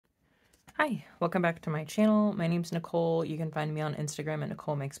Hi, welcome back to my channel. My name's Nicole. You can find me on Instagram at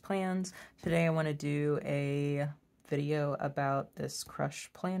Nicole Makes Plans. Today I want to do a video about this Crush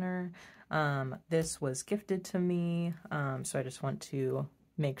planner. This was gifted to me, so I just want to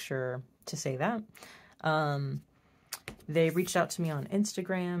make sure to say that. They reached out to me on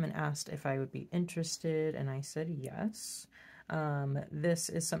Instagram and asked if I would be interested, and I said yes. This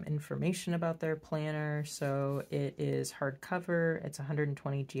is some information about their planner. So it is hardcover. It's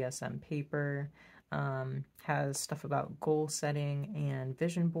 120 GSM paper. Has stuff about goal setting and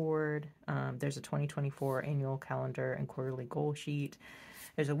vision board. There's a 2024 annual calendar and quarterly goal sheet.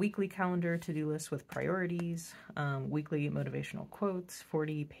 There's a weekly calendar to-do list with priorities, weekly motivational quotes,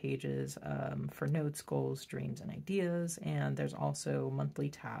 40 pages for notes, goals, dreams, and ideas, and there's also monthly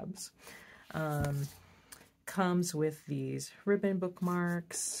tabs. Comes with these ribbon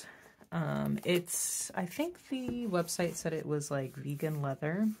bookmarks. I think the website said it was like vegan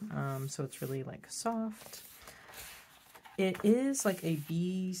leather, so it's really like soft. It is like a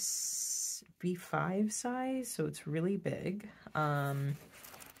B5 size, so it's really big. I'll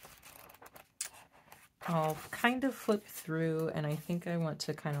kind of flip through, and I think I want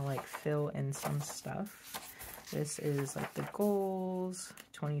to kind of like fill in some stuff. This is like the goals,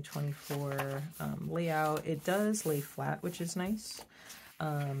 2024 layout. It does lay flat, which is nice.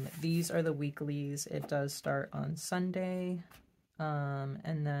 These are the weeklies. It does start on Sunday.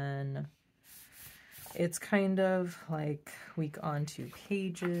 And then it's kind of like week on 2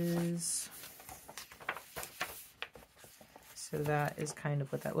 pages. So that is kind of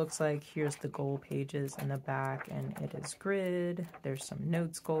what that looks like. Here's the goal pages in the back, and it is grid. There's some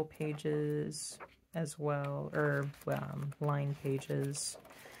notes goal pages as well, or line pages.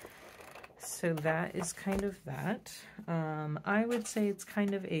 So that is kind of that. I would say it's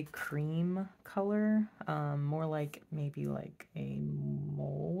kind of a cream color, more like maybe like a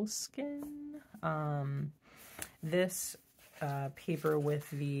moleskin. This paper with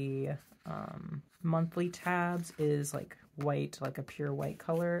the monthly tabs is like white, like a pure white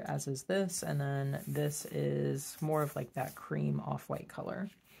color, as is this, and then this is more of like that cream off-white color.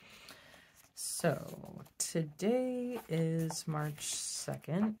 So today is March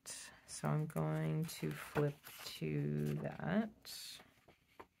 2nd, so I'm going to flip to that.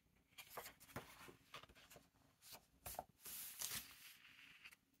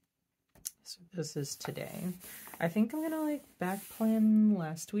 So this is today. I think I'm gonna like back plan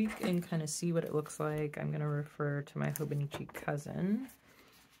last week and kind of see what it looks like. I'm gonna refer to my Hobonichi cousin.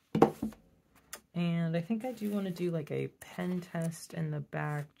 And I think I do want to do like a pen test in the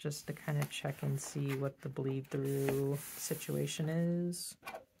back just to kind of check and see what the bleed through situation is.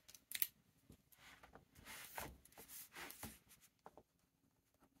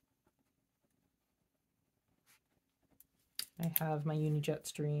 I have my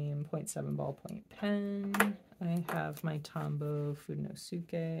Unijetstream 0.7 ballpoint pen. I have my Tombow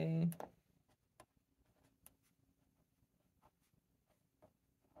Fudenosuke.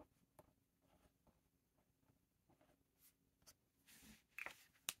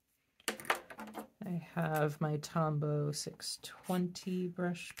 I have my Tombow 620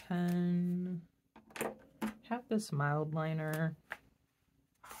 brush pen. I have this mild liner.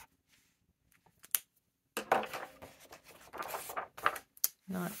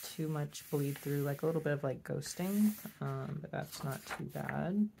 Not too much bleed through, like a little bit of like ghosting, but that's not too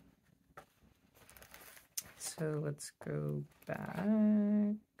bad. So let's go back.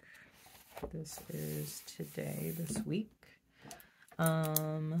 This is today, this week.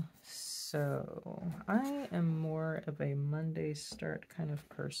 So I am more of a Monday start kind of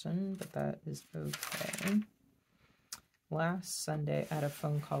person, but that is okay. Last Sunday, I had a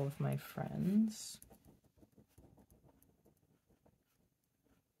phone call with my friends.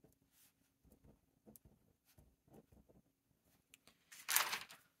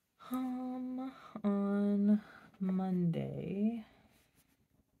 On Monday,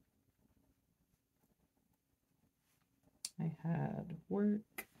 I had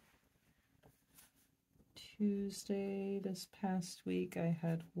work. Tuesday, this past week, I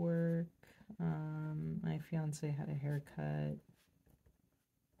had work. My fiance had a haircut.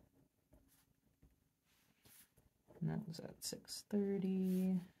 And that was at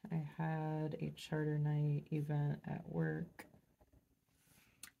 6:30. I had a charter night event at work.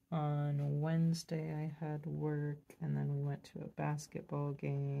 On Wednesday, I had work, and then we went to a basketball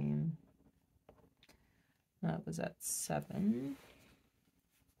game. That was at 7.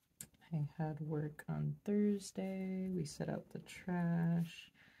 I had work on Thursday. We set out the trash.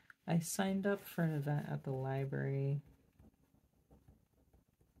 I signed up for an event at the library.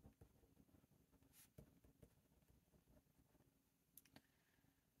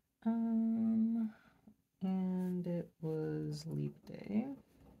 On was Leap Day.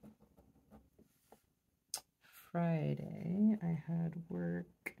 Friday, I had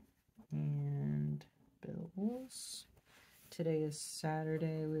work and bills. Today is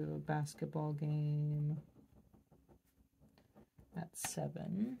Saturday. We have a basketball game at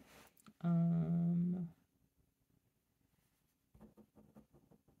 7.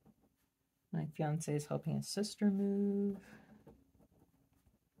 My fiance is helping his sister move.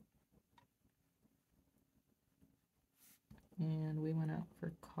 And we went out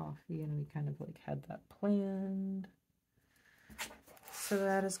for coffee and we kind of like had that planned. So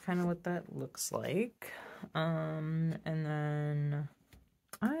that is kind of what that looks like. And then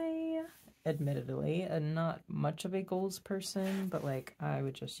I admittedly am not much of a goals person, but like I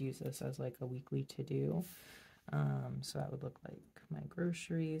would just use this as like a weekly to-do. So that would look like my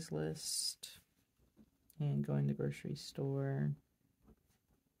groceries list and going to the grocery store.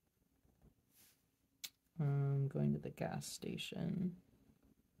 Going to the gas station.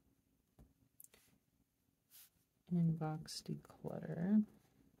 Inbox declutter.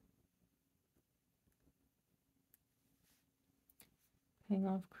 Paying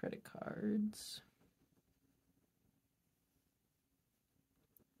off credit cards.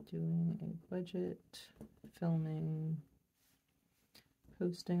 Doing a budget. Filming.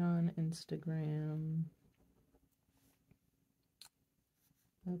 Posting on Instagram.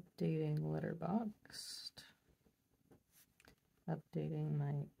 Updating Letterboxd. Updating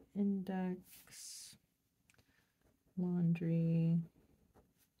my index. Laundry.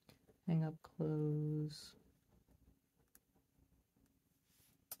 Hang up clothes.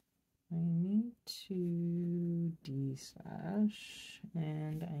 I need to de-stash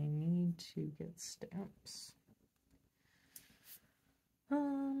and I need to get stamps.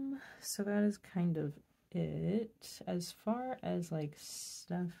 So that is kind of it as far as like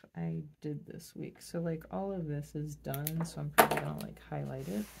stuff I did this week. So like all of this is done, so I'm probably gonna like highlight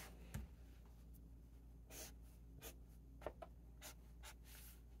it.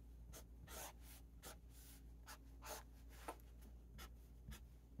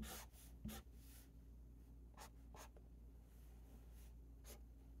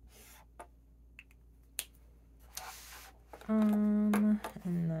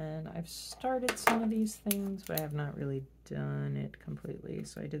 And then I've started some of these things, but I have not really done it completely.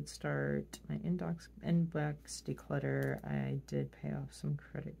 So I did start my inbox declutter. I did pay off some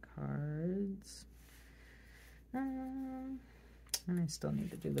credit cards. And I still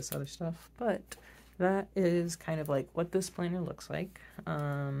need to do this other stuff, but that is kind of like what this planner looks like.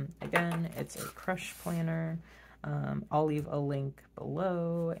 Again, it's a crush planner. I'll leave a link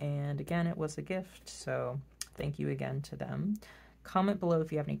below, and again, it was a gift, so thank you again to them. Comment below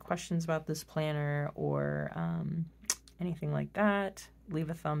if you have any questions about this planner or anything like that. Leave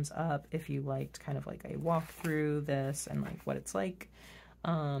a thumbs up if you liked kind of like a walk through this and like what it's like.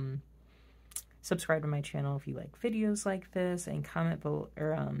 Subscribe to my channel if you like videos like this, and comment below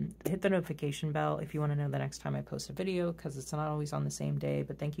or hit the notification bell if you want to know the next time I post a video, because it's not always on the same day.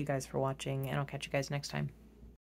 But thank you guys for watching, and I'll catch you guys next time.